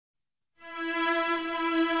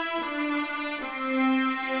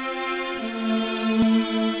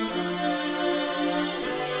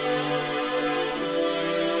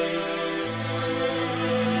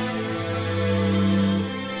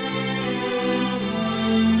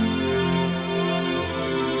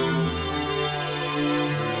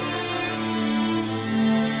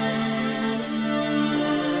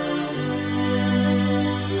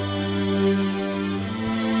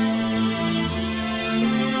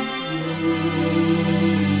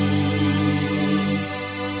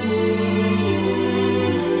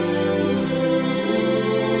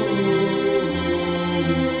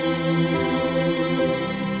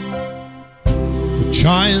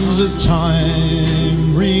of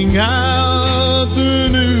time ring out the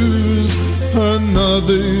news,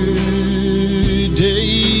 another day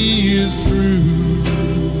is through.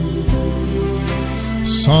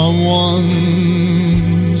 Someone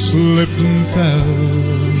slipped and fell.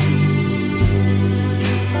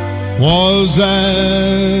 Was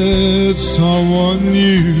that someone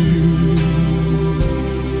new?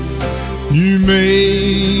 You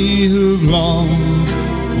may have longed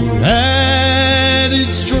for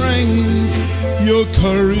added strength, your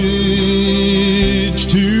courage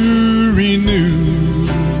to renew.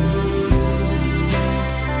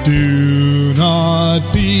 Do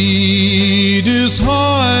not be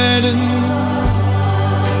disheartened,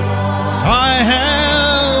 'cause I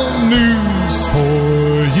have news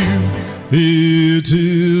for you. It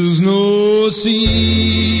is no secret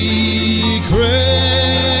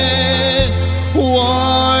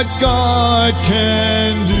what God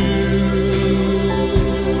can do,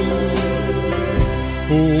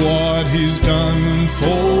 what He's done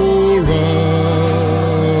for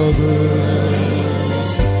others,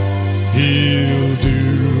 He'll do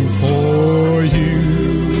for you.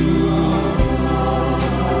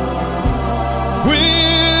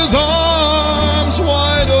 With arms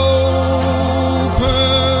wide open,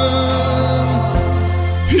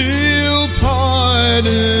 He'll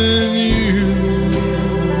pardon you.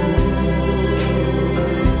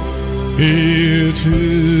 It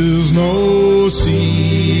is no secret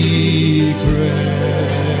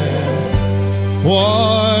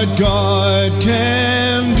what God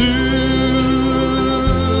can do.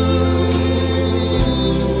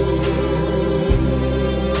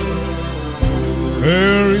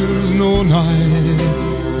 There is no night,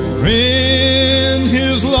 or in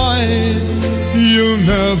His light you'll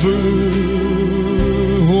never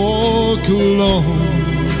walk alone.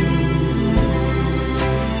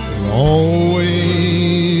 You'll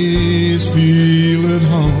always feel at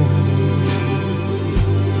home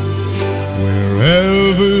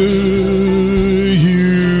wherever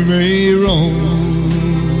you may roam.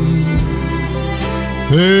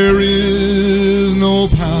 There is no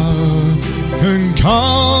power can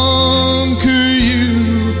conquer you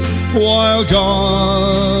while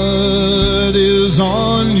God is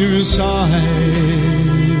on your side.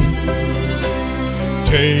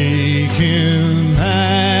 Take Him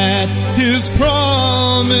at His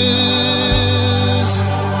promise.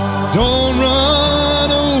 Don't run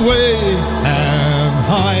away and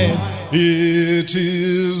hide. It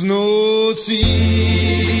is no secret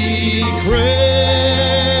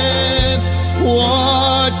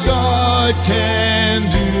what God can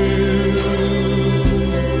do,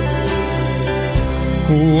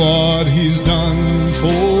 what He's done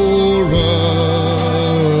for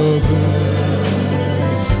others,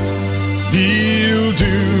 He'll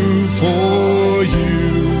do for you.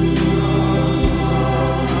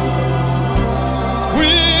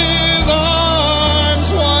 With arms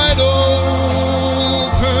wide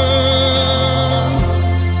open,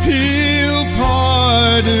 He'll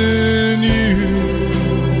pardon you.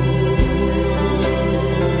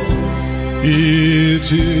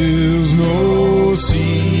 It is no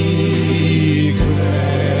secret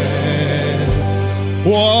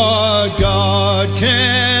what God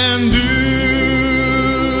can do.